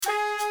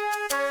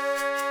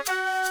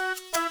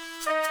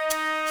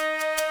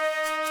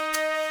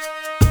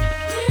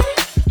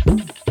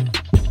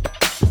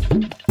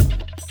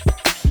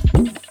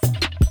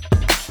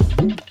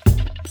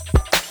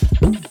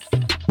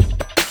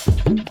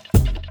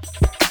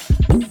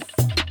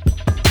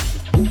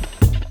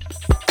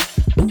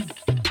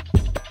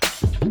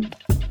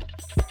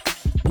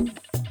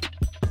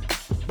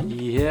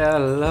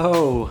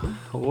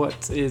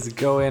What is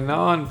going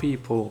on,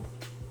 people?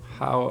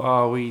 How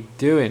are we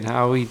doing?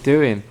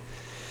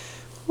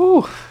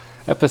 Woo,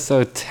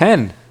 episode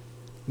 10.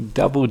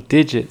 Double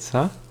digits,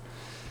 huh?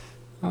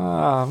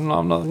 I'm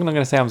not going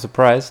to say I'm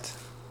surprised.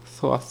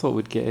 I thought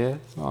we'd get here.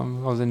 I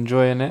was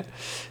enjoying it.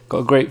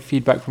 Got great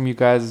feedback from you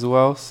guys as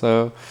well.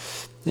 So,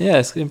 yeah,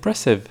 it's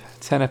impressive.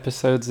 10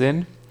 episodes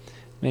in,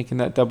 making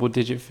that double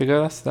digit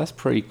figure. That's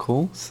pretty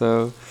cool.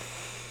 So,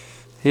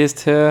 here's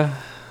to,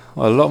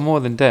 well, a lot more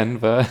than 10,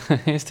 but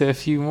here's to a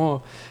few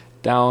more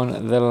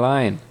down the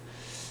line.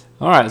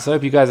 Alright, so I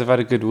hope you guys have had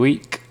a good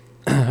week.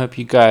 Hope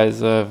you guys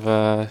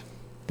have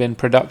been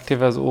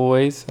productive as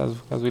always,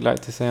 as we like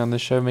to say on the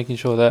show, making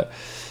sure that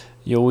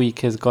your week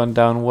has gone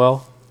down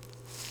well.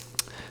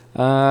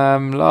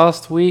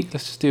 Last week,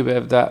 let's just do a bit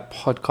of that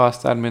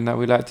podcast admin that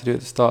we like to do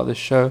at the start of the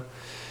show.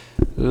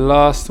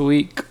 Last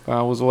week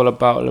was all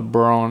about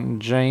LeBron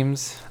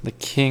James, the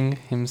king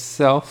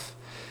himself.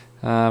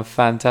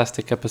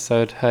 Fantastic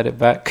episode, heard it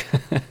back.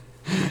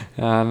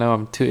 I know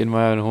I'm tooting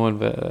my own horn,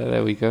 but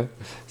there we go.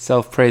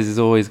 Self-praise is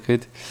always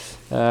good.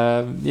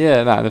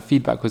 The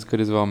feedback was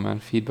good as well, man.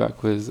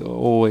 Feedback was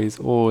always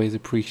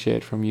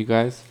appreciated from you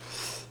guys.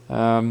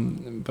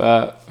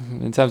 But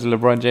in terms of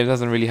LeBron James,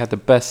 hasn't really had the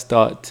best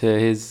start to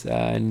his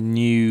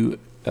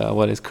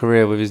his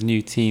career with his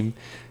new team.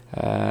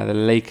 The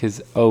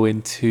Lakers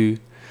 0-2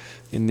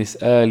 in this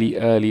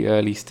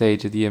early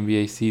stage of the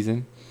NBA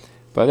season.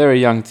 But they're a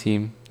young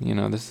team, you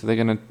know. They're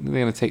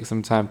gonna take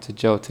some time to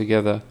gel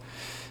together.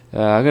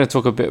 I'm going to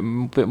talk a bit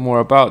more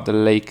about the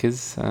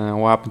Lakers,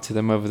 what happened to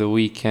them over the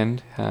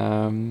weekend.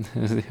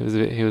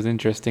 It was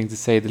interesting to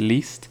say the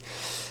least.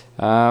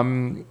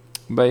 But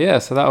yeah,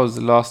 so that was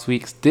last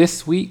week's.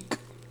 This week's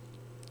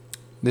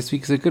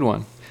a good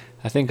one.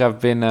 I think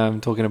I've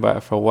been talking about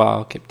it for a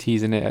while. Kept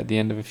teasing it at the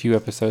end of a few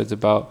episodes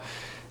about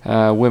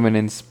women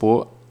in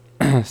sport.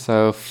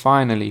 So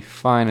finally,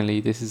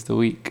 this is the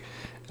week.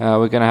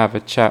 We're going to have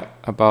a chat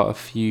about a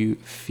few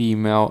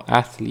female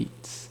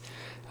athletes.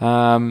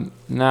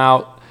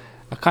 Now,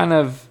 I kind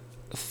of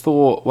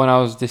thought when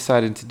I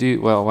decided to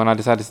do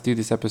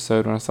this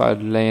episode, when I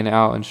started laying it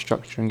out and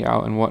structuring it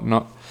out and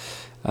whatnot,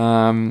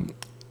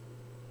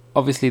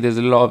 obviously there's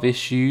a lot of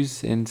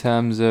issues in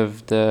terms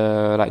of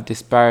the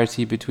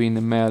disparity between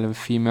the male and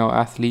female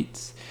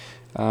athletes,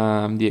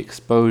 the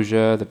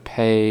exposure, the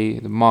pay,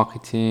 the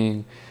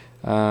marketing,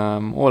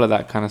 all of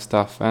that kind of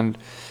stuff. And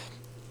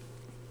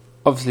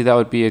obviously that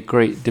would be a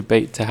great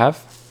debate to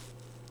have.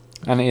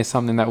 And it is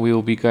something that we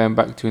will be going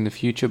back to in the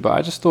future. But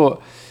I just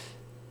thought,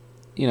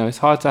 it's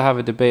hard to have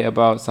a debate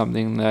about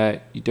something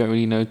that you don't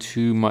really know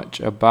too much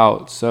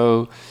about.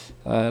 So,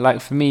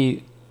 for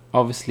me,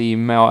 obviously,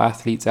 male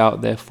athletes out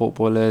there,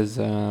 footballers,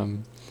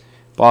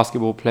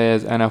 basketball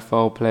players,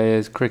 NFL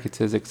players,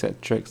 cricketers,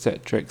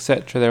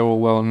 etc., they're all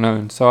well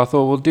known. So I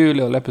thought we'll do a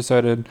little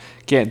episode and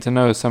get to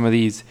know some of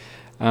these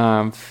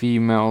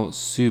female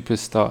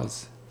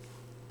superstars.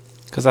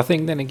 Because I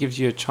think then it gives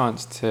you a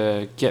chance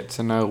to get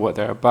to know what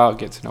they're about,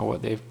 get to know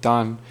what they've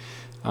done.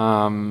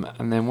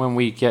 And then when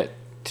we get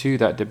to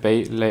that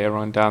debate later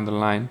on down the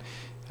line,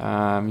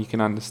 you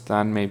can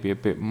understand maybe a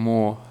bit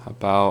more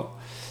about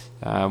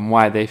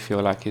why they feel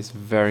like it's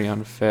very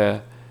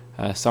unfair,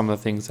 some of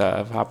the things that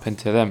have happened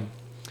to them.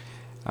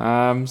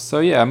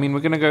 We're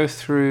going to go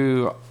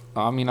through,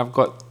 I've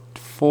got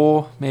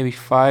 4, maybe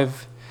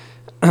 5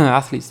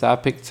 athletes that I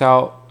picked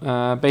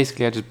out.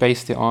 Basically, I just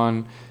based it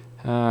on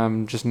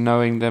just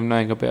knowing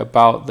a bit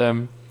about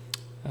them,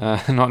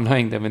 not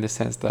knowing them in the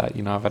sense that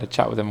I've had a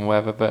chat with them or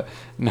whatever, but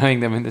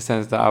knowing them in the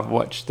sense that I've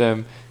watched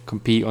them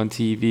compete on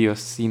TV or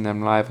seen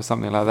them live or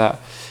something like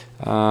that.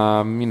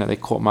 They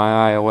caught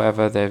my eye or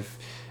whatever. They've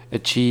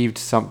achieved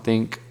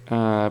something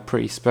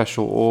pretty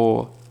special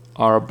or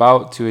are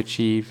about to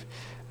achieve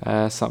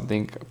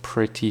something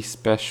pretty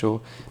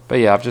special. But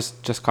yeah, I've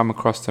just come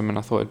across them and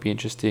I thought it'd be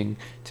interesting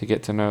to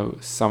get to know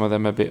some of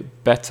them a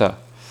bit better.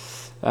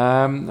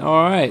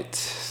 Alright,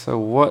 so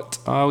what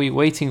are we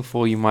waiting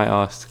for, you might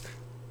ask?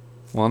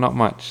 Well, not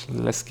much.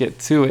 Let's get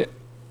to it.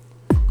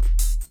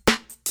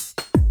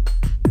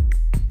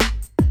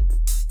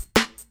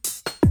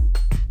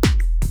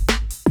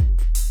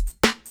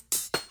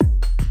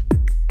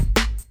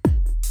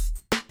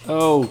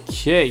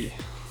 Okay,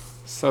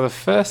 so the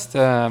first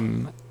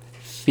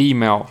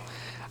female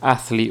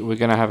athlete we're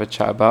going to have a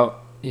chat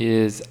about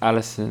is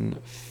Allyson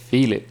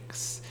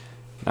Felix.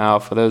 Now,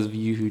 for those of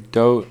you who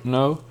don't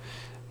know,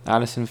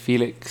 Allyson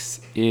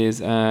Felix is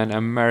an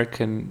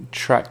American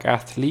track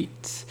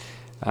athlete,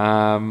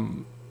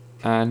 and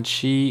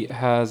she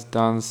has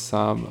done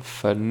some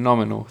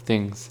phenomenal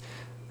things.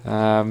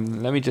 Let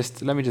me just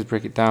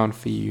break it down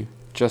for you,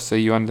 just so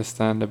you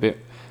understand a bit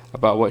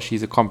about what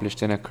she's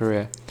accomplished in her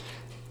career.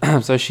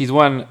 So she's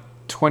won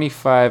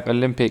 25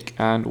 Olympic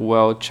and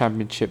World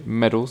Championship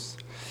medals,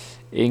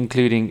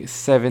 including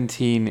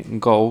 17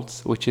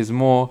 golds, which is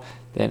more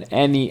than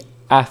any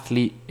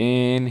athlete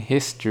in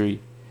history.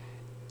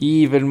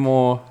 Even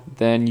more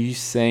than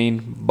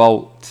Usain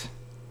Bolt.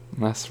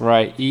 That's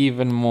right,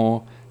 even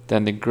more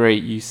than the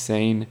great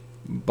Usain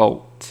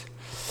Bolt.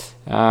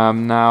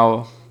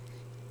 Now,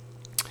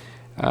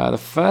 the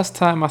first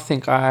time I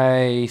think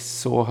I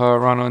saw her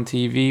run on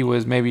TV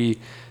was maybe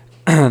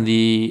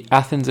the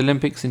Athens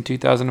Olympics in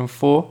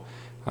 2004.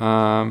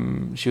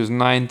 She was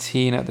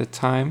 19 at the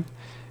time.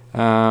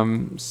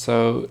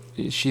 So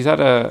she's had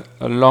a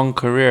long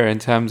career in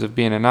terms of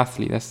being an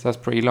athlete. That's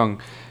pretty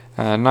long.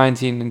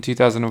 19 in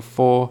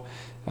 2004.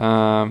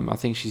 I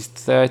think she's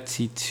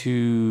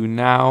 32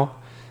 now.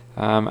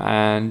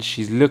 And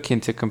she's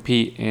looking to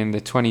compete in the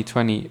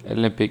 2020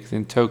 Olympics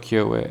in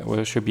Tokyo,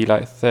 where she'll be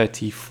like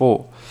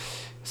 34.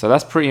 So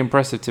that's pretty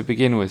impressive to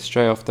begin with,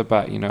 straight off the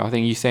bat. I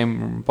think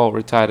Usain Bolt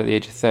retired at the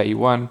age of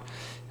 31.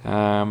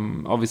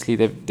 Obviously,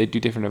 they do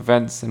different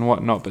events and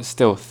whatnot, but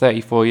still,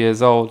 34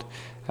 years old,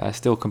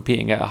 still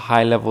competing at a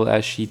high level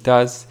as she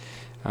does,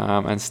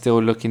 and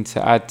still looking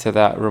to add to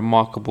that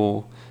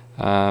remarkable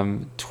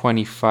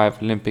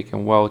 25 Olympic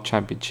and World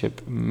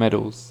Championship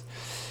medals.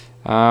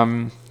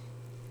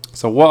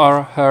 So what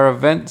are her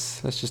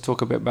events? Let's just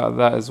talk a bit about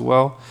that as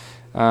well.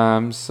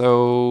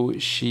 So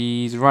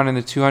she's running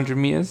the 200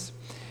 meters.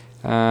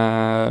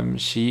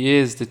 She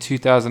is the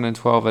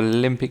 2012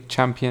 Olympic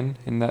champion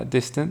in that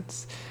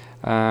distance.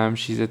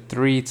 She's a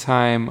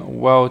 3-time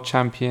world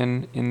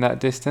champion in that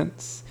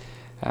distance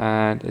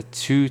and a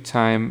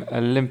 2-time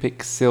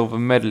Olympic silver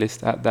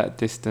medalist at that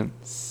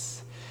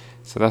distance.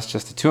 So that's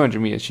just the 200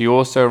 meters. She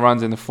also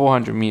runs in the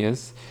 400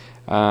 meters,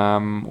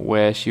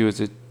 where she was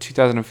a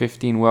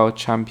 2015 world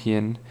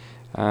champion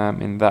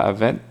in that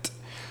event.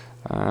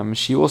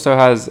 She also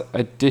has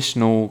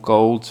additional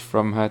golds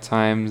from her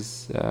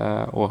times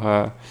or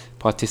her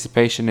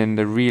participation in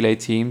the relay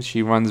teams.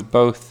 She runs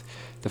both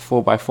the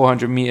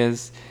 4x400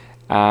 meters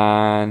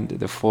and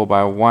the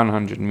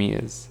 4x100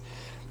 meters.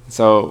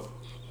 So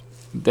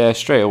there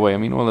straight away,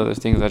 all of those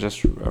things I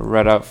just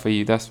read out for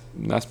you, that's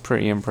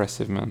pretty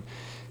impressive, man.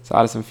 So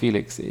Allyson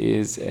Felix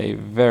is a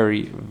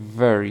very,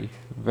 very,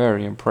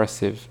 very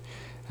impressive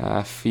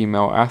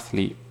female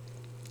athlete.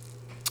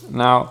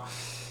 Now,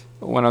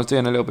 when I was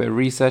doing a little bit of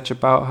research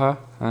about her,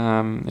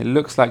 it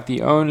looks like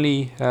the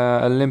only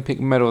Olympic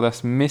medal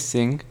that's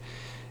missing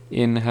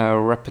in her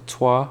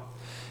repertoire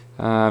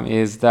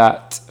is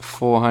that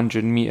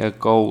 400 meter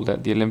gold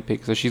at the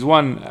Olympics. So she's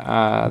won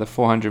the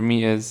 400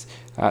 meters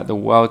at the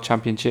World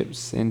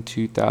Championships in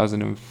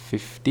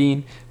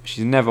 2015.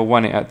 She's never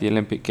won it at the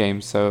Olympic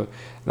Games, so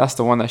that's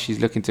the one that she's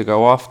looking to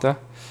go after.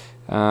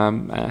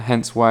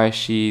 Hence why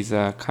she's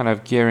kind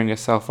of gearing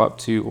herself up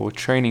to or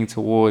training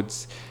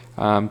towards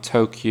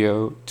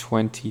Tokyo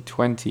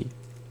 2020.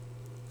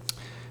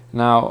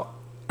 Now,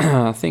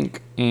 I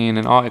think in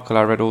an article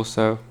I read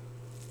also,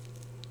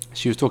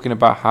 she was talking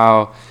about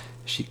how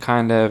she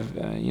kind of,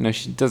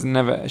 she doesn't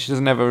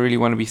ever really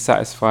want to be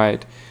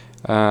satisfied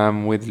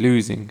with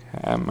losing.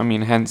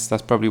 Hence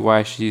that's probably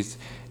why she's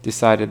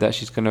decided that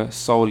she's going to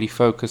solely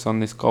focus on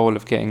this goal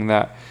of getting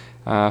that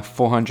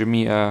 400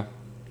 meter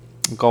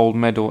gold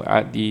medal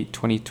at the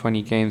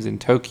 2020 games in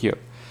Tokyo.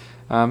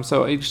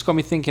 So it just got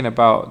me thinking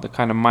about the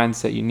kind of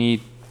mindset you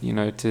need,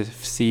 to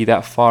see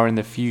that far in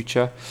the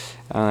future.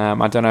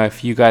 I don't know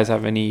if you guys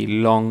have any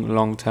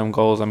long-term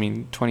goals.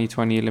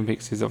 2020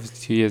 Olympics is obviously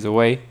 2 years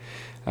away,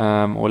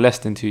 or less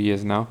than 2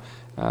 years now.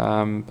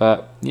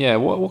 But yeah,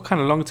 what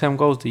kind of long-term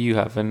goals do you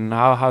have, and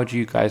how do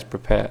you guys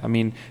prepare?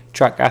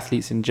 Track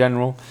athletes in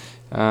general,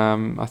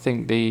 I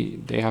think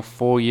they have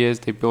 4 years.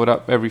 They build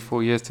up every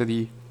 4 years to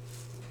the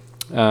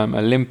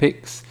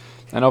Olympics,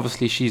 and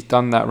obviously she's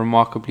done that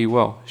remarkably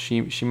well.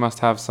 She must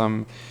have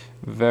some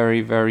very,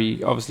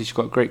 very, obviously she's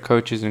got great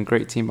coaches and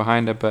great team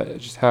behind her, but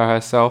just her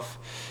herself,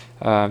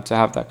 to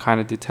have that kind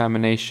of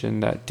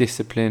determination, that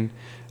discipline,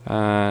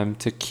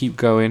 to keep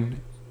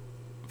going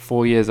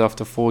 4 years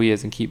after 4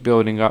 years and keep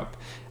building up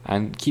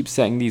and keep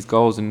setting these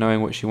goals and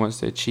knowing what she wants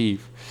to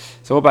achieve.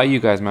 So what about you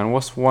guys, man?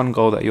 What's one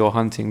goal that you're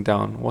hunting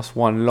down? What's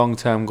one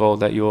long-term goal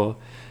that you're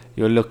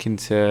looking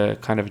to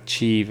kind of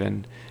achieve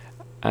and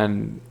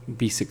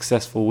be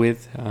successful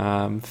with?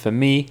 For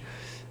me,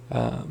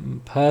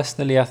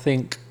 personally, I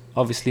think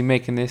obviously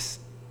making this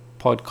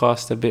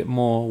podcast a bit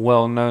more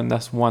well known,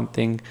 that's one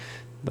thing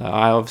that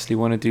I obviously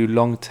want to do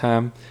long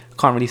term.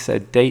 Can't really set a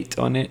date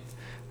on it,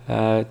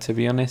 to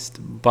be honest,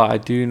 but I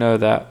do know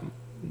that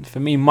for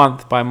me,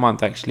 month by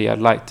month, actually, I'd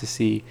like to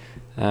see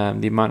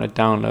the amount of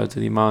downloads or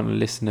the amount of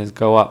listeners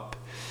go up.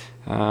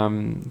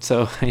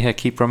 So yeah,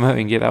 keep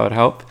promoting it, that would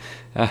help.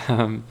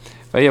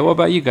 But yeah, what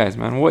about you guys,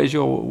 man? What's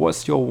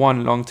your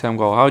one long-term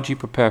goal? How do you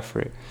prepare for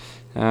it?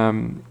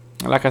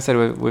 Like I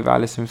said, with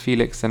Allyson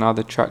Felix and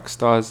other track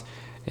stars,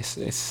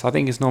 I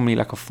think it's normally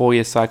like a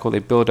 4-year cycle. They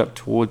build up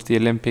towards the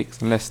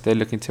Olympics, unless they're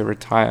looking to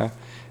retire,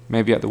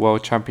 maybe at the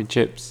World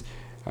Championships,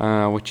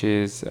 which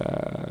is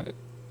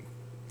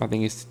I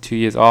think it's 2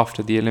 years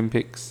after the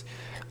Olympics.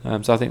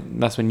 So I think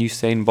that's when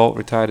Usain Bolt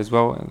retired as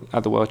well,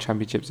 at the World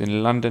Championships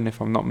in London,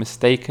 if I'm not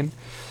mistaken.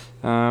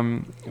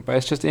 But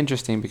it's just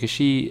interesting because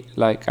she,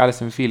 like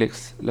Allyson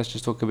Felix, let's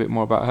just talk a bit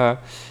more about her.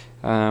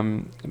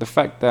 The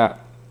fact that,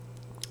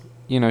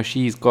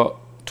 she's got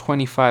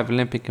 25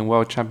 Olympic and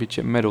World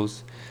Championship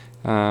medals,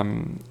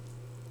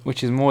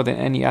 which is more than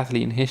any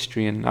athlete in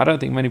history. And I don't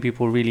think many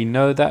people really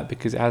know that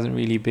because it hasn't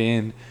really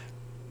been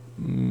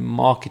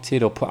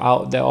marketed or put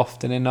out there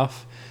often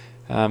enough.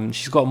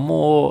 She's got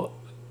more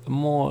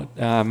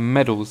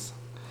medals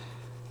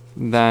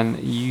than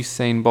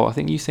Usain Bolt. I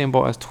think Usain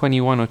Bolt has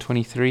 21 or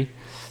 23,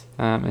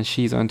 and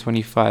she's on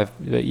 25.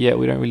 But yeah,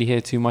 we don't really hear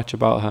too much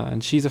about her.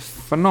 And she's a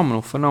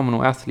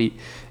phenomenal athlete.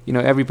 You know,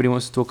 everybody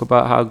wants to talk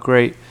about how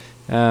great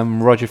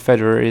Roger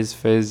Federer is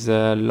for his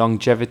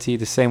longevity.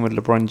 The same with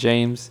LeBron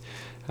James,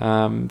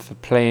 for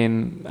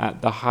playing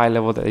at the high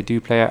level that they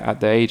do play at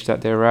the age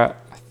that they're at.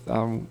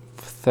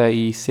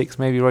 36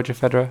 maybe, Roger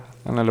Federer.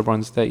 I know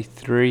LeBron's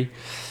 33.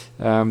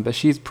 But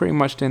she's pretty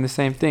much doing the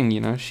same thing,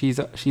 you know. She's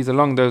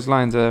along those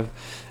lines of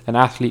an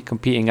athlete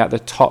competing at the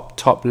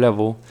top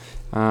level,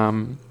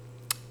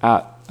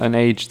 at an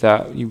age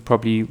that you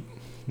probably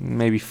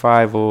maybe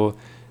 5 or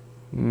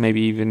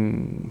maybe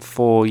even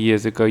 4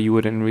 years ago you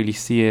wouldn't really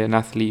see an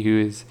athlete who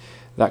is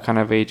that kind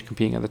of age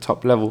competing at the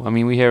top level. I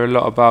mean, we hear a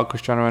lot about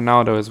Cristiano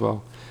Ronaldo as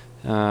well,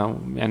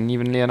 and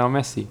even Lionel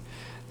Messi.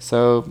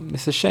 So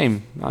it's a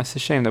shame. It's a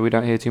shame that we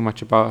don't hear too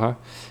much about her,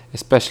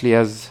 especially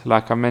as,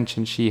 like I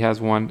mentioned, she has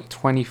won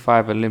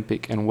 25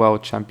 Olympic and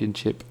World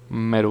Championship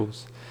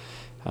medals,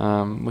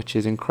 which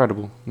is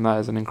incredible. And that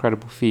is an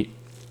incredible feat.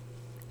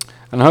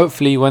 And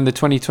hopefully when the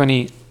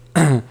 2020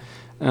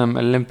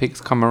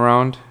 Olympics come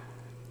around,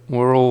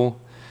 we're all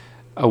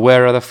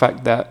aware of the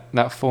fact that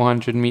that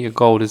 400 meter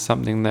gold is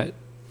something that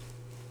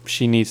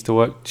she needs to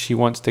work. She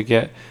wants to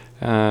get.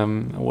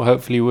 Well,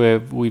 hopefully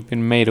we've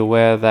been made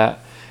aware that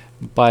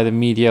by the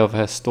media of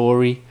her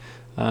story.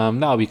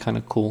 That'll be kind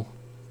of cool,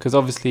 because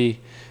obviously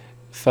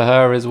for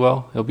her as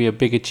well it'll be a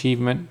big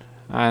achievement,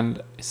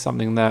 and it's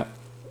something that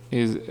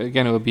is,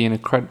 again, it would be an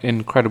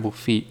incredible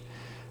feat.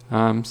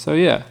 So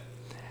yeah,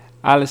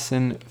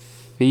 Allyson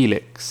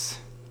Felix,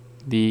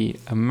 the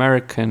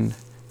American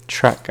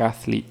track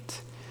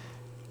athlete.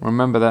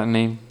 Remember that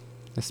name,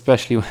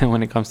 especially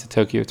when it comes to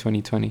Tokyo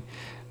 2020.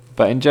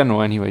 But in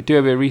general anyway, do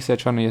a bit of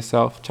research on her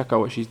yourself. Check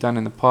out what she's done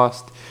in the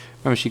past.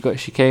 Remember,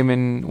 she came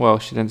in, well,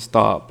 she didn't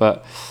start,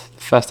 but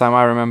the first time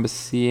I remember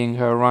seeing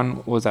her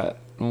run was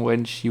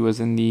when she was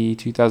in the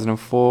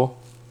 2004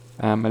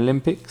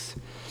 Olympics,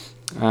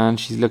 and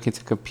she's looking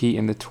to compete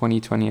in the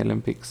 2020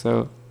 Olympics.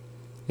 So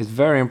it's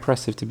very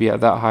impressive to be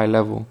at that high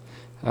level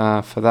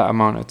for that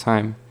amount of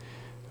time.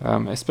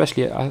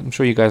 Especially, I'm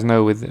sure you guys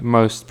know, with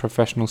most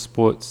professional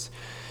sports,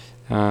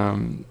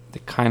 the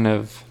kind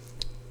of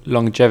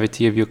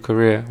longevity of your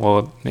career,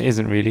 well, it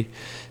isn't really.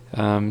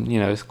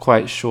 It's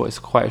quite short. It's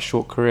quite a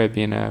short career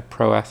being a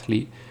pro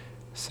athlete.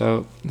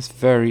 So it's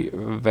very,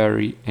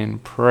 very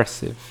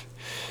impressive.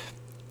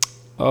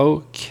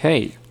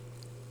 Okay.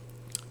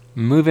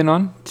 Moving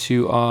on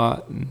to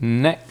our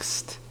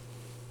next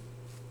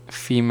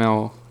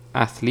female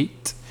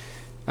athlete.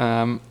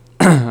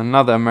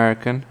 Another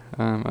American,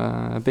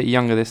 a bit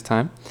younger this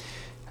time.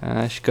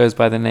 She goes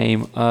by the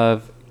name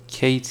of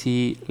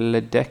Katie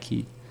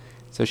Ledecky.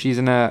 So she's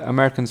an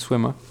American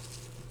swimmer.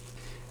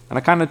 And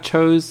I kind of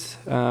chose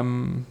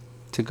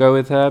to go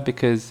with her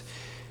because,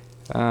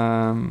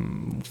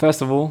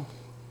 first of all,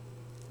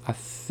 I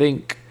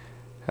think,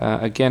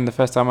 again, the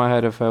first time I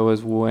heard of her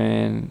was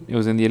when it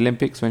was in the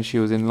Olympics, when she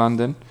was in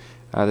London,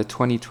 the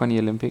 2020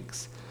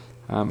 Olympics.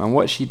 And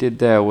what she did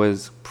there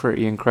was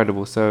pretty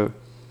incredible. So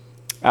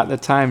at the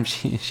time,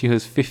 she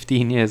was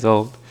 15 years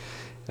old.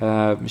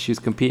 She was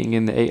competing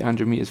in the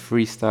 800 meters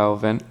freestyle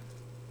event.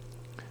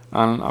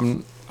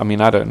 And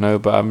I don't know,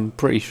 but I'm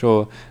pretty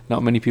sure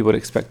not many people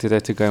expected her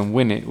to go and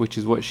win it, which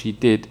is what she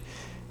did.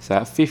 So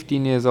at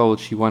 15 years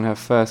old, she won her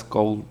first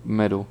gold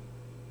medal.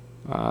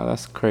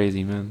 That's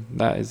crazy, man.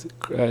 That's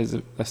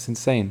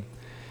insane.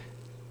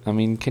 I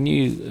mean, can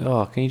you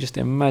just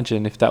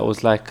imagine if that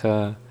was like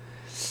a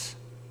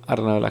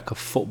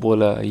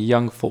footballer, a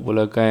young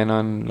footballer going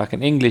on, like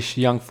an English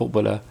young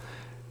footballer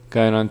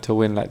going on to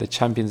win like the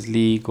Champions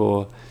League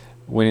or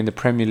winning the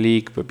Premier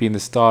League, but being the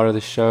star of the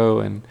show,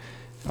 and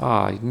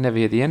you'd never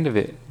hear the end of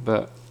it.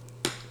 But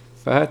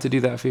for her to do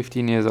that at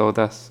 15 years old,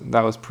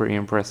 that was pretty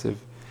impressive.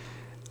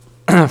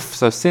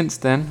 So since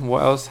then,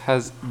 what else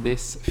has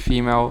this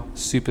female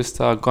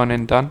superstar gone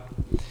and done?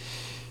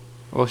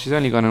 Well, she's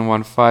only gone and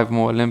won 5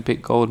 more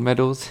Olympic gold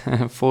medals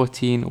and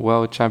 14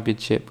 World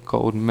Championship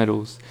gold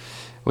medals,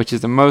 which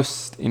is the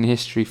most in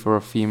history for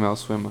a female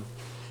swimmer.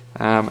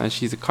 And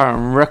she's a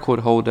current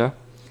record holder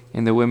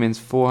in the women's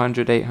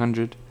 400,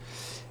 800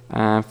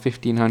 and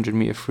 1500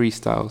 meter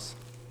freestyles.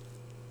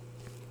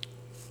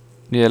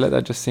 Yeah, let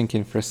that just sink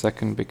in for a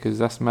second, because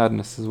that's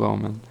madness as well,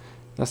 man.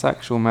 That's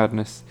actual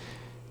madness.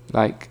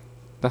 Like,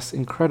 that's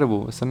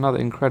incredible. It's another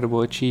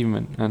incredible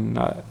achievement, and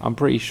I'm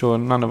pretty sure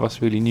none of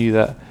us really knew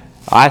that.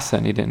 I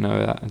certainly didn't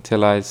know that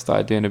until I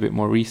started doing a bit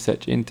more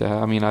research into her.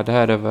 I mean, I'd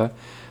heard of her.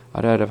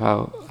 I'd heard of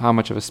how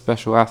much of a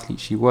special athlete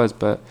she was,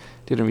 but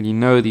didn't really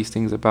know these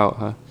things about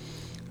her.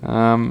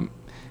 And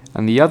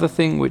the other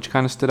thing which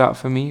kind of stood out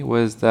for me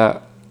was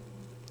that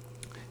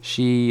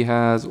she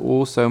has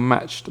also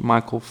matched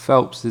Michael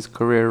Phelps'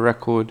 career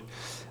record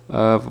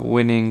of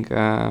winning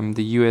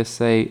the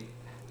USA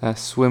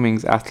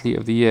swimming's athlete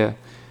of the year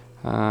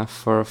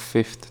for a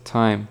 5th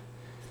time.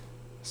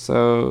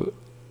 So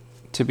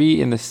to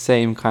be in the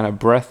same kind of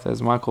breath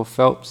as Michael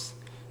Phelps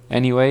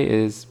anyway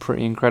is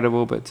pretty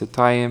incredible, but to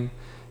tie him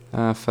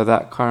for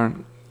that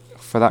current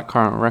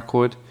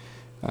record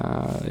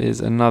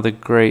is another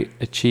great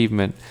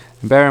achievement.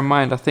 And bear in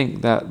mind, I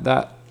think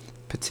that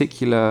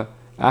particular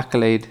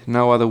accolade,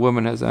 no other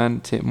woman has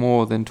earned it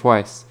more than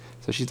twice.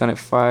 So she's done it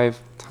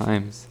 5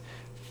 times.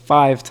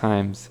 5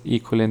 times,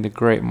 equaling the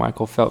great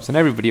Michael Phelps. And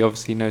everybody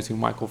obviously knows who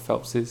Michael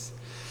Phelps is.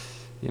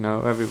 You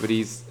know,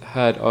 everybody's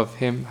heard of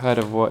him, heard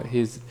of what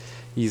he's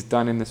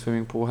done in the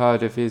swimming pool,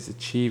 heard of his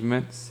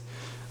achievements.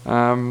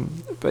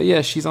 But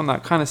yeah, she's on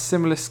that kind of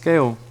similar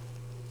scale.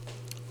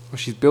 Well,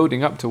 she's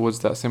building up towards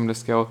that similar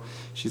scale.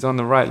 She's on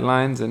the right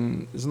lines,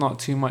 and there's not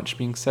too much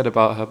being said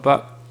about her.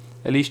 But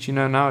at least you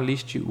know now. At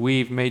least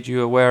we've made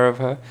you aware of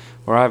her,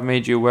 or I've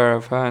made you aware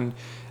of her. And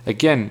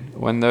again,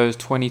 when those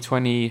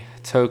 2020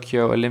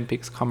 Tokyo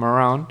Olympics come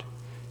around,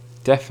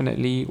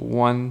 definitely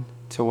one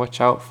to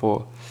watch out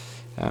for.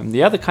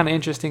 The other kind of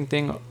interesting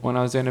thing, when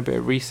I was doing a bit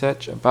of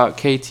research about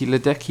Katie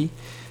Ledecky,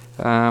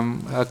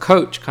 her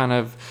coach kind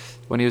of,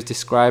 when he was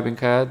describing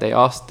her,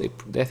 I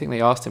think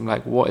they asked him,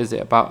 like, what is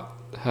it about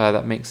her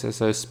that makes her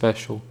so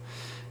special?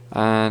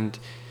 And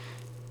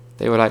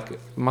they were like, it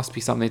must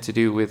be something to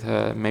do with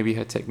her, maybe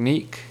her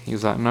technique. He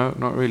was like, no,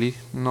 not really,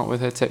 not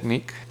with her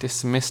technique.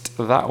 Dismissed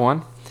that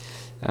one.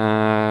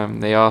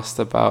 They asked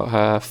about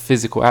her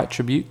physical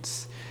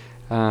attributes.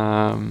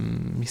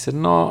 He said,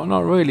 no,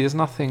 not really. There's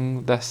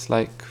nothing that's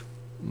like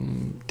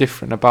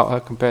different about her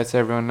compared to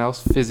everyone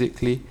else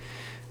physically.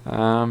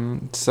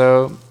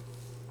 So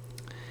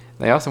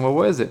they asked him, well,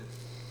 what is it?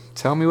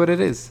 Tell me what it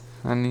is.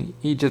 And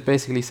he just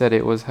basically said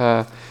it was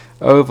her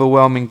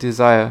overwhelming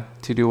desire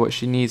to do what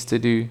she needs to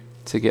do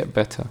to get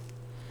better.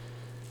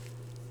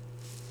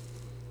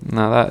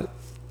 Now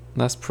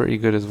that's pretty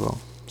good as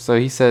well. So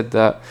he said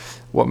that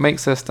what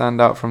makes her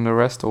stand out from the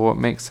rest, or what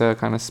makes her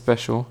kind of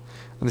special,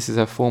 and this is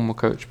her former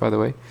coach, by the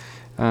way,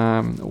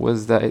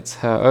 was that it's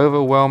her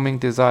overwhelming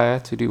desire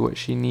to do what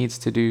she needs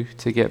to do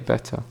to get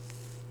better.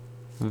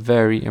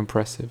 Very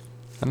impressive.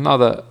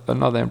 Another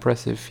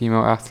impressive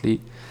female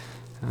athlete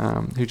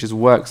who just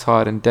works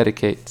hard and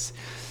dedicates.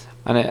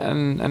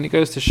 And it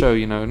goes to show,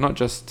 you know, not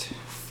just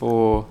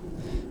for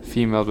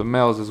females but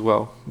males as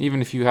well.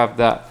 Even if you have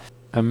that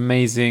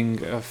amazing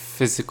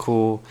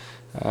physical,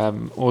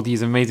 all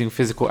these amazing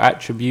physical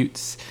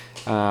attributes,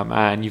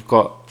 and you've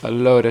got a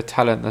load of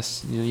talent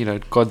that's, you know,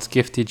 God's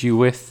gifted you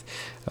with,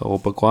 or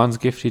Bhagwan's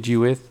gifted you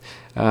with.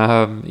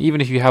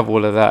 Even if you have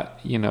all of that,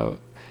 you know,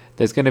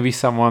 there's going to be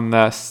someone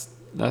that's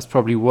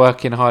probably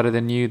working harder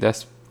than you,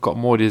 that's got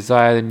more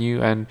desire than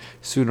you, and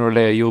sooner or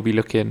later you'll be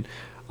looking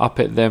up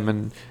at them,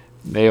 and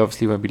they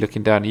obviously won't be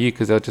looking down at you,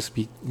 because they'll just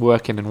be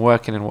working and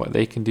what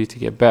they can do to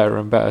get better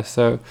and better.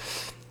 So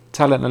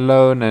talent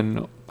alone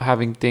and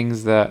having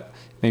things that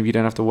maybe you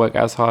don't have to work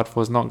as hard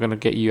for is not going to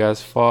get you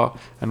as far.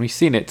 And we've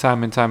seen it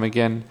time and time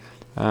again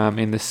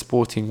in the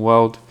sporting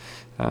world.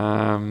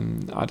 I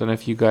don't know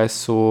if you guys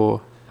saw,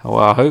 well,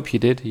 I hope you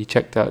did. You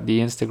checked out the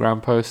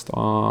Instagram post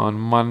on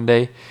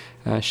Monday.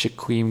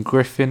 Shaquem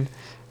Griffin,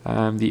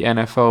 the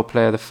NFL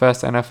player, the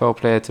first NFL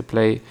player to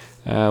play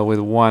with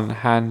one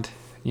hand.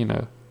 You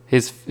know,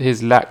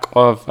 his lack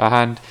of a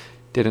hand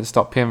didn't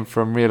stop him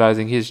from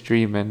realizing his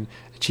dream and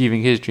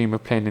achieving his dream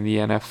of playing in the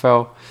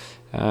NFL.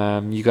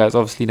 You guys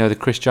obviously know the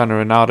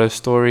Cristiano Ronaldo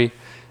story.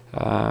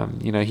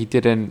 You know, he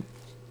didn't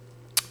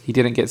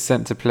get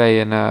sent to play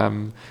in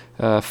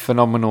a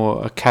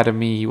phenomenal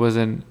academy. He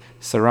wasn't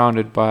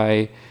surrounded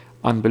by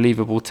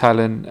unbelievable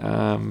talent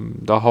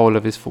the whole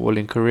of his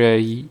footballing career.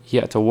 He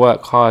had to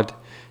work hard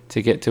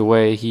to get to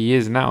where he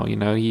is now. You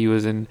know, he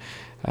was in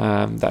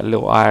that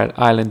little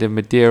island in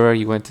Madeira.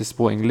 He went to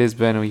Sporting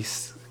Lisbon, and he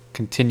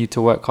continued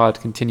to work hard,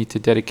 continued to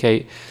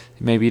dedicate.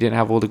 Maybe he didn't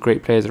have all the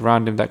great players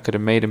around him that could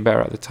have made him better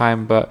at the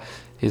time, but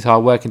his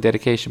hard work and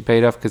dedication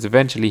paid off, because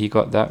eventually he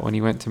got that when he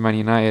went to Man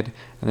United,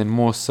 and then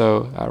more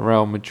so at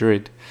Real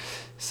Madrid.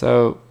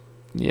 So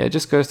yeah, it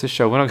just goes to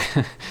show, we're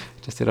not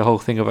just did a whole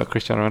thing about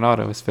Cristiano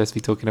Ronaldo. We're supposed to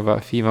be talking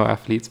about female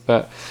athletes,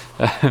 but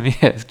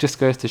yeah, it just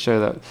goes to show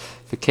that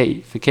for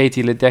Katie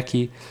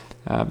Ledecky,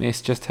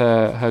 it's just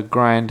her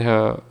grind,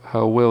 her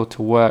will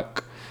to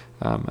work,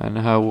 and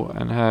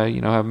her you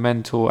know, her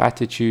mental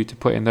attitude to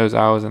put in those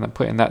hours and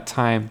put in that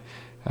time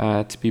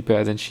to be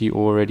better than she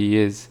already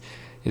is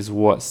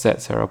what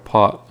sets her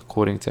apart,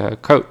 according to her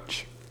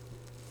coach.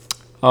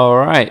 All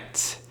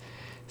right,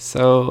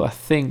 so I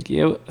think we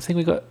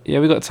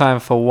got time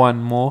for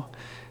one more.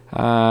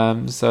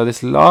 So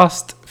this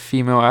last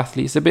female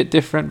athlete is a bit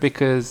different,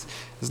 because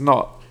there's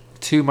not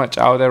too much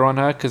out there on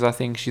her, because I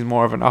think she's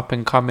more of an up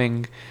and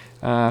coming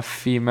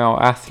female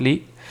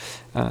athlete.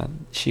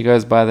 She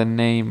goes by the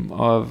name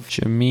of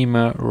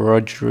Jemima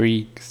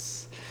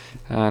Rodriguez,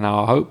 and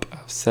I hope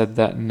I've said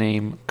that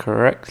name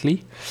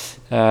correctly.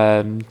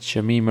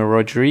 Jemima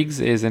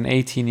Rodriguez is an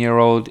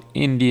 18-year-old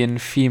Indian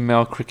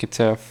female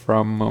cricketer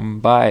from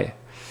Mumbai.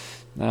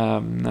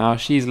 Now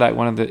she's like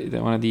one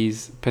of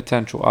these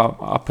potential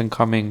up and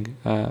coming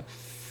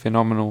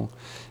phenomenal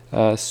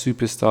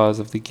superstars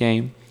of the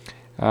game.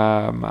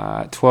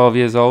 At 12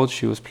 years old,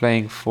 she was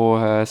playing for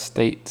her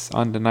state's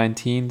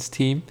under-19s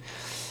team,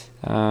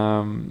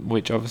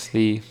 which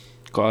obviously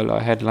got a lot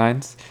of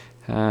headlines.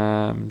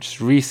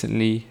 Just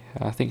recently,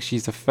 I think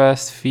she's the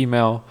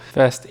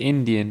first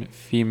Indian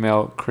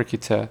female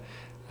cricketer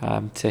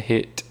to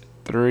hit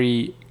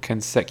 3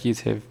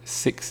 consecutive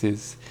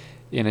sixes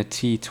in a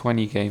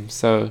T20 game.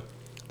 So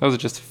those are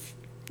just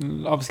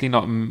obviously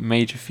not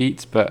major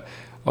feats, but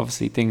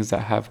obviously things that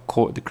have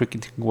caught the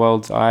cricketing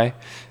world's eye,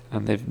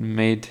 and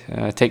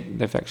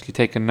they've actually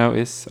taken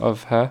notice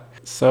of her.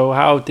 So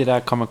how did I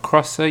come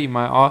across her, you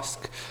might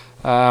ask?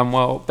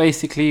 Well,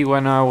 basically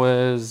when I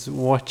was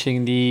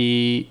watching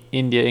the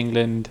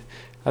India-England,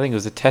 I think it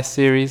was a test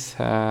series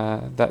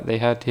that they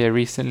had here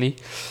recently,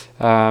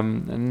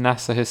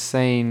 Nasser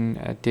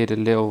Hussain did a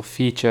little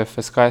feature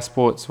for Sky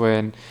Sports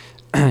when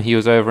he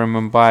was over in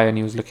Mumbai and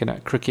he was looking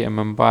at cricket in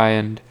Mumbai,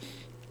 and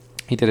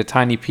he did a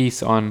tiny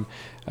piece on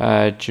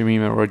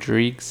Jemimah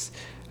Rodrigues,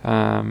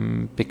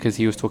 because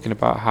he was talking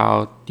about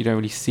how you don't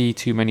really see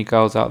too many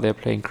girls out there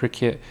playing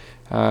cricket.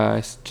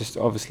 It's just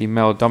obviously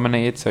male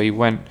dominated, so he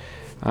went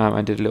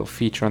and did a little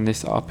feature on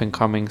this up and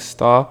coming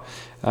star.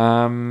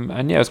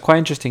 And yeah, it was quite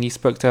interesting. He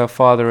spoke to her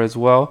father as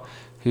well,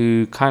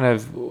 he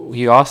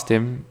asked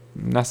him,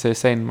 Nasser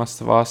Hussain must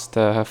have asked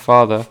her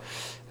father,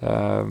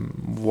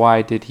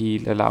 why did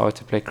he allow her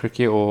to play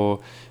cricket, or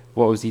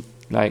what was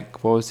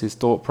his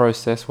thought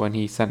process when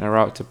he sent her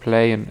out to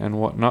play and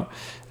whatnot.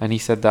 And he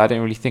said that I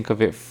didn't really think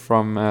of it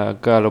from a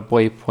girl or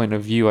boy point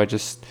of view. I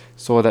just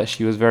saw that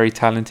she was very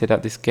talented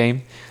at this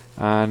game,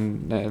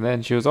 and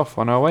then she was off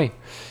on her way.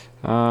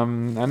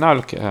 And now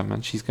look at her,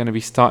 man. She's going to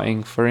be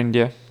starting for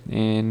India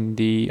in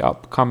the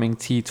upcoming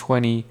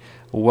T20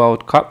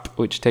 World Cup,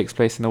 which takes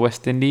place in the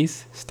West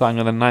Indies, starting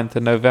on the 9th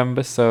of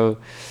November. So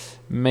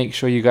make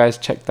sure you guys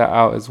check that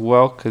out as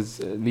well, because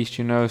at least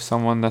you know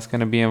someone that's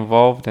going to be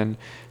involved, and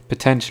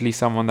potentially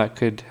someone that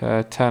could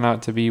turn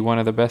out to be one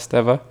of the best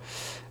ever.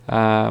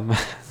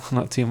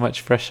 Not too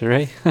much pressure,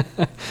 eh?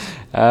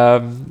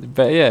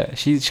 But yeah,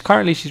 she's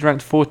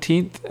ranked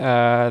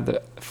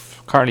 14th.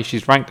 Currently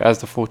she's ranked as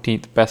the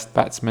 14th best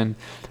batsman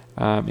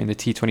in the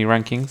T20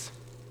 rankings.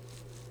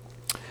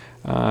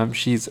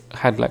 She's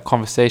had like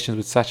conversations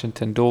with Sachin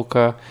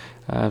Tendulkar,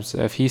 so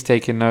if he's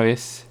taken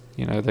notice,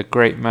 you know, the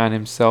great man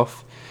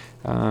himself,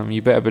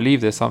 you better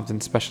believe there's something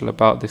special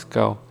about this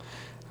girl.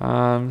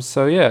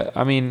 So yeah,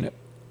 I mean,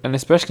 and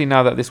especially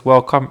now that this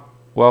World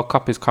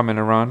Cup is coming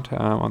around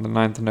on the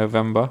 9th of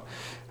November.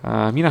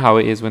 You know how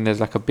it is when there's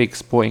like a big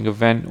sporting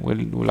event.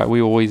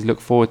 We always look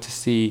forward to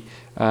see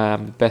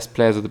the best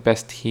players of the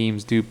best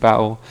teams do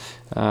battle.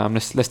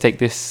 Let's take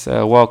this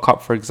World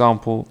Cup for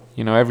example.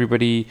 You know,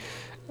 everybody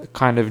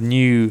kind of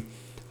knew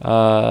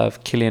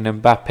of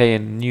Kylian Mbappe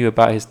and knew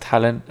about his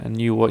talent and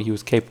knew what he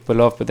was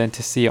capable of, but then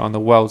to see it on the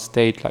world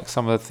stage, like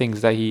some of the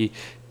things that he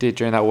did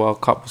during that World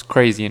Cup was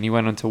crazy, and he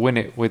went on to win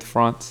it with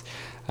France.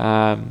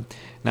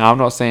 Now, I'm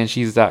not saying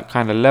she's that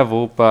kind of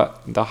level,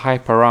 but the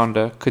hype around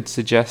her could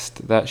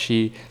suggest that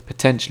she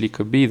potentially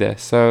could be there.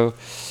 So,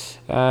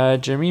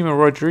 Jemimah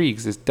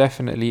Rodrigues is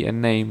definitely a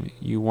name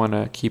you want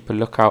to keep a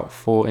lookout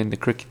for in the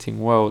cricketing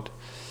world.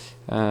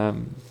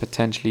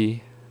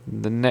 Potentially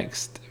the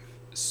next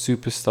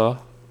superstar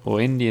or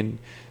Indian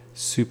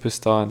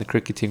superstar in the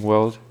cricketing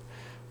world,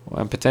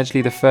 and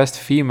potentially the first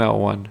female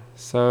one.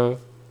 So,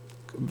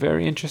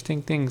 very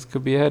interesting things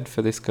could be ahead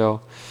for this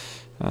girl.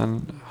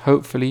 And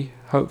hopefully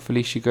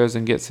she goes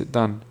and gets it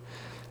done.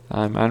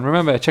 And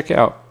remember, check it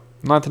out,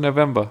 9th of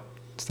November.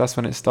 So that's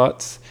when it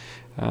starts.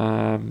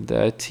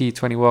 The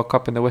T20 World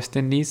Cup in the West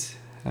Indies,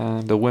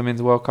 and the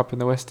Women's World Cup in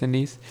the West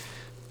Indies.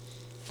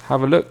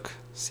 Have a look,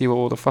 see what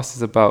all the fuss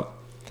is about.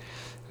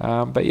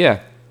 But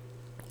yeah,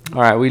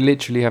 alright, we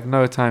literally have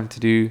no time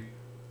to do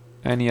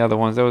any other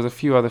ones. There was a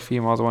few other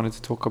females I wanted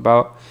to talk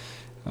about.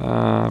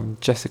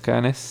 Jessica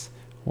Ennis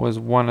was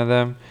one of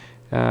them.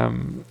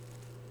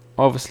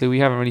 Obviously, we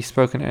haven't really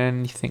spoken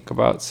anything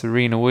about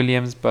Serena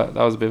Williams, but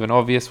that was a bit of an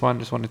obvious one.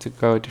 Just wanted to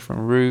go a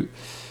different route.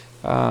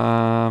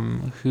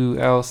 Who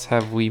else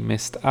have we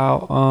missed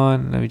out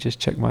on? Let me just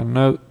check my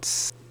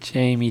notes.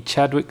 Jamie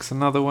Chadwick's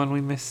another one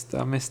I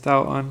missed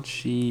out on.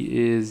 She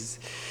is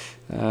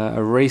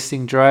a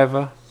racing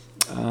driver.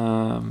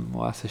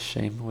 Well, that's a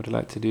shame. I would have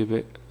liked to do a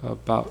bit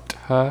about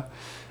her.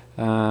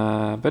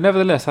 But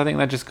nevertheless, I think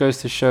that just goes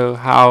to show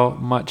how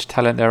much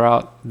talent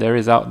there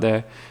is out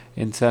there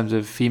in terms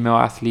of female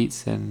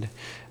athletes, and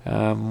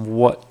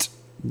what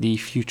the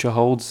future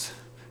holds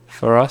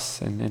for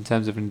us, and in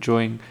terms of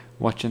enjoying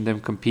watching them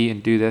compete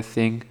and do their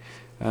thing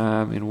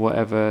in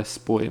whatever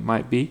sport it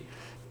might be.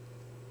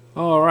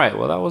 Alright,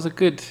 well that was a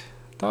good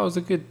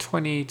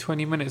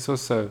 20 minutes or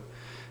so.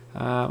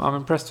 I'm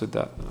impressed with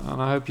that,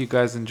 and I hope you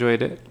guys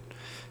enjoyed it.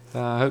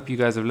 I hope you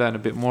guys have learned a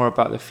bit more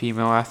about the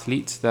female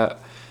athletes that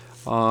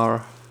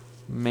are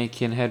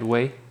making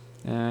headway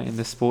in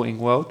the sporting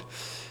world.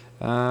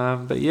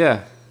 But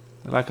yeah,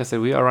 like I said,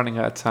 we are running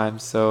out of time,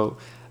 so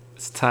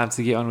it's time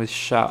to get on with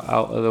shout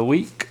out of the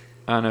week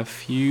and a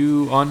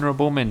few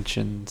honorable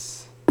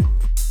mentions.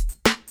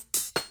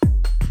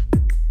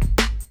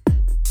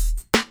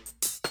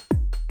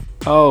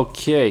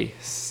 Okay,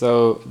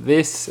 so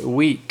this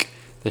week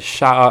the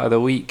shout out of the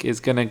week is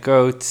gonna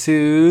go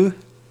to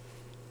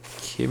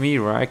Kimi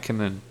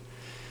Räikkönen.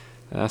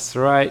 That's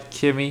right,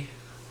 Kimi.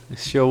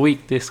 It's your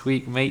week this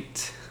week,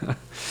 mate. Kimi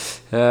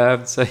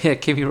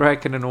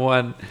Räikkönen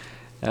won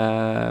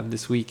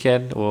this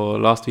weekend, or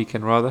last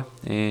weekend rather,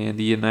 in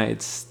the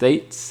United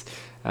States,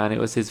 and it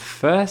was his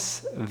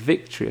first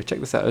victory. Check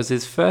this out. It was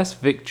his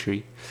first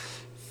victory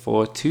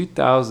for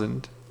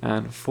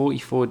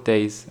 2,044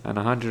 days and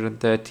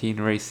 113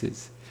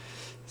 races.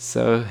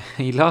 So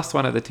he last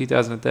won at the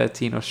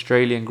 2013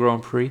 Australian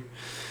Grand Prix,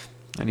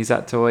 and he's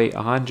had to wait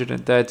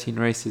 113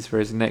 races for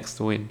his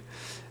next win.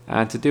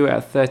 And to do it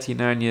at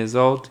 39 years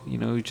old,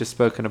 we've just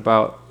spoken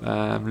about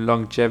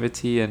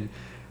longevity and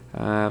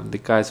the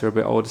guys who are a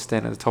bit older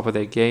staying at the top of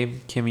their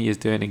game. Kimi is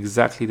doing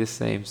exactly the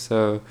same.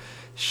 So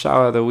shout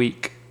out of the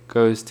week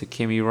goes to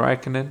Kimi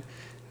Räikkönen.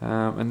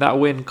 And that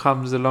win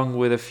comes along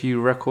with a few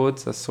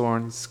records I saw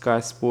on Sky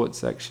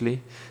Sports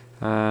actually.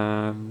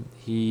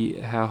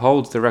 He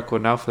holds the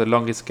record now for the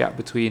longest gap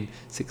between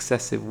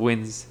successive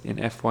wins in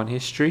F1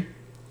 history.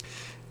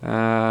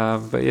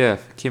 But yeah,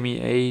 Kimi,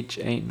 age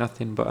ain't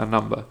nothing but a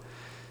number.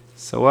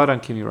 So well done,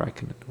 Kimi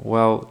Räikkönen.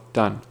 Well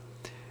done.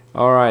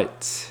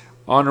 Alright,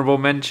 honorable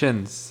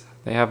mentions.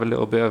 They have a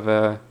little bit of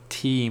a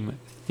team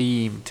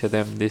theme to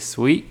them this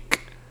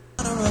week.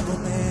 Honorable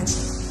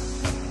mention.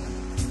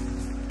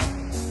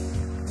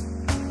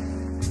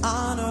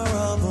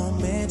 Honorable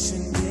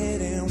mention.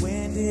 Didn't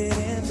win,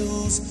 didn't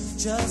lose.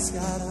 Just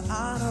got an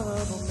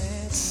honorable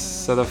mention.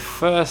 So the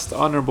first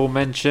honorable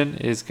mention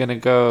is going to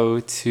go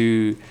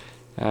to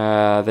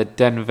the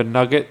Denver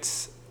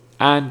Nuggets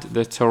and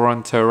the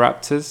Toronto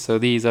Raptors. So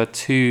these are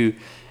two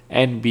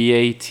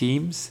NBA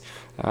teams.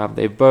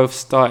 They both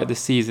started the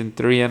season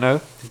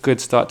 3-0.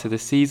 Good start to the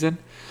season.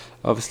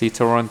 Obviously,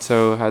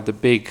 Toronto had the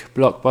big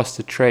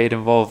blockbuster trade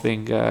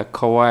involving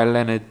Kawhi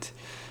Leonard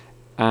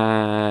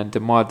and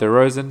DeMar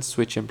DeRozan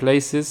switching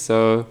places.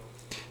 So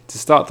to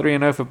start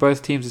 3-0 for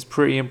both teams is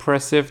pretty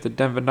impressive. The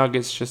Denver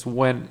Nuggets just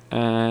went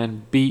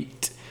and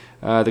beat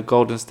the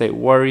Golden State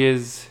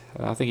Warriors.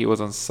 I think it was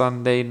on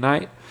Sunday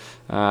night.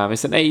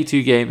 It's an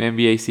 82-game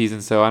NBA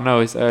season, so I know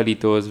it's early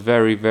doors,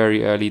 very,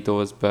 very early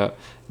doors, but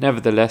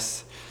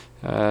nevertheless,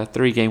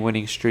 3-game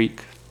winning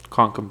streak.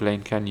 Can't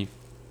complain, can you?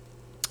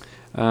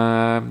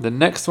 The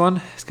next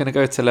one is going to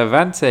go to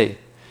Levante.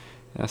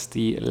 That's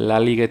the La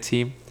Liga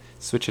team,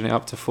 switching it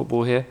up to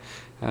football here.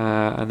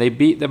 And they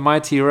beat the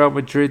mighty Real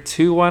Madrid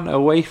 2-1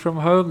 away from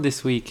home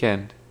this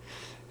weekend,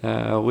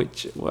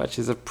 which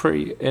is a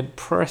pretty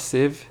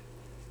impressive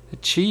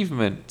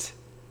achievement.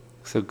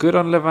 So good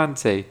on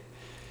Levante.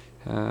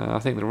 I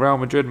think the Real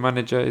Madrid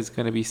manager is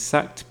going to be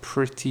sacked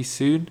pretty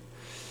soon.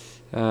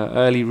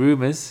 Early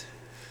rumours,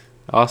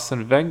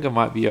 Arsene Wenger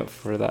might be up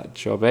for that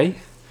job, eh?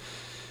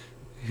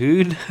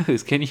 Who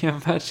knows? Can you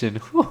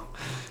imagine?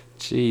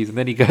 Jeez, and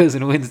then he goes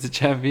and wins the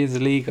Champions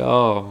League.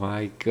 Oh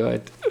my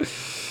God.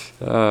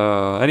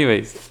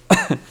 Anyways,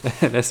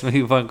 let's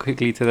move on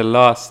quickly to the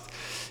last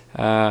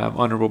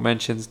honourable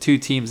mentions. Two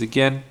teams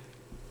again.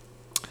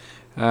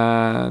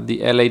 The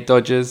LA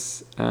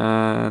Dodgers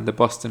and the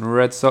Boston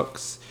Red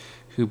Sox,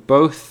 who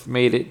both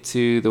made it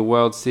to the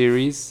World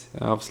Series,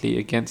 obviously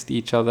against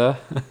each other.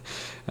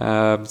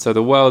 So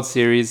the World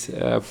Series,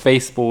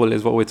 baseball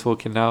is what we're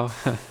talking now.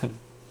 I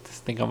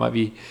think I might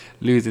be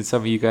losing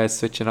some of you guys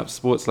switching up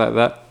sports like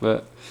that,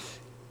 but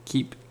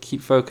keep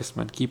focused,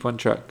 man. Keep on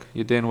track.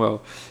 You're doing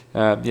well.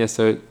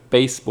 So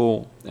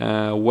baseball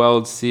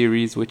World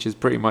Series, which is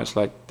pretty much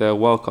like the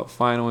World Cup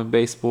final in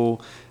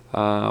baseball.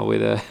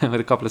 With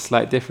a couple of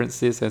slight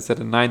differences. So instead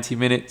of 90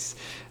 minutes,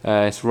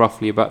 it's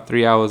roughly about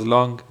 3 hours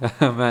long.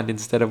 And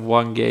instead of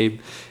one game,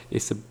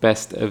 it's a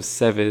best of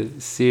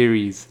 7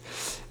 series.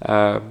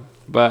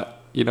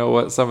 But you know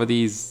what? Some of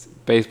these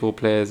baseball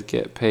players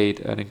get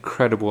paid an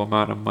incredible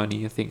amount of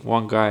money. I think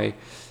one guy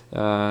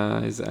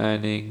is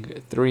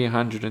earning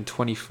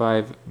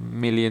 $325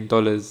 million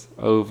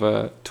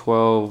over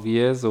 12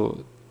 years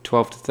or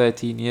 12 to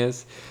 13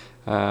 years.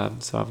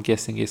 So I'm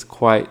guessing it's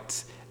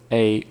quite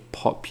a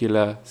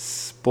popular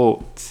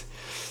sport.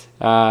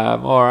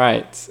 All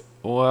right.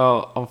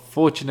 Well,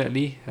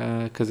 unfortunately,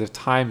 because of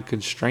time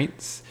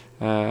constraints,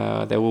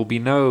 there will be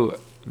no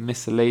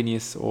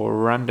miscellaneous or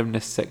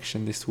randomness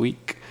section this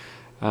week.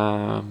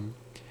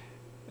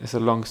 It's a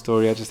long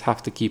story. I just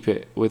have to keep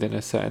it within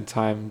a certain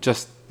time,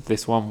 just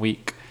this 1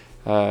 week,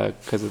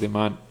 because of the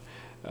amount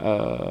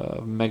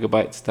of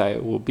megabytes that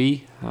it will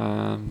be.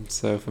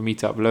 So for me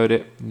to upload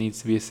it needs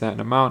to be a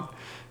certain amount.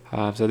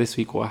 So this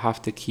week we'll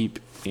have to keep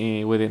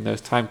within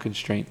those time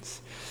constraints.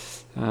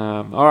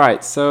 All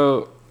right,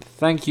 so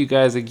thank you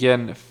guys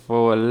again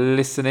for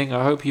listening.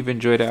 I hope you've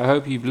enjoyed it. I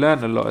hope you've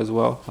learned a lot as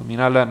well. I mean,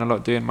 I learned a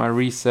lot doing my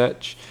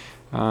research.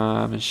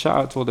 And shout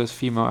out to all those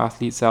female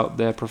athletes out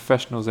there,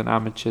 professionals and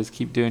amateurs.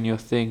 Keep doing your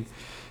thing.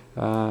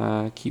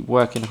 Keep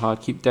working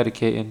hard. Keep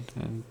dedicating.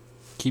 And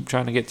keep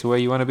trying to get to where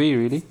you want to be,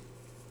 really.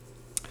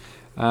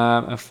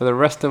 And for the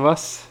rest of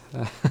us,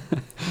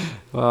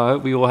 well, I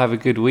hope we all have a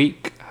good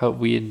week. Hope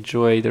we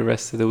enjoy the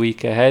rest of the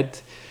week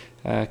ahead.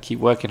 Keep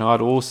working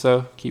hard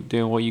also. Keep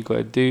doing what you got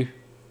to do.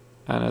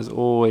 And as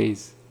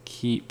always,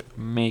 keep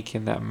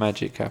making that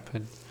magic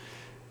happen.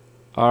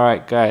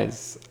 Alright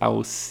guys, I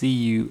will see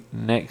you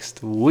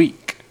next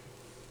week.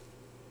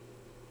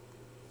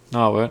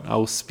 No, I won't. I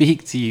will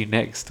speak to you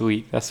next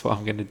week. That's what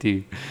I'm going to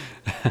do.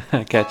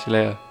 Catch you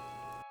later.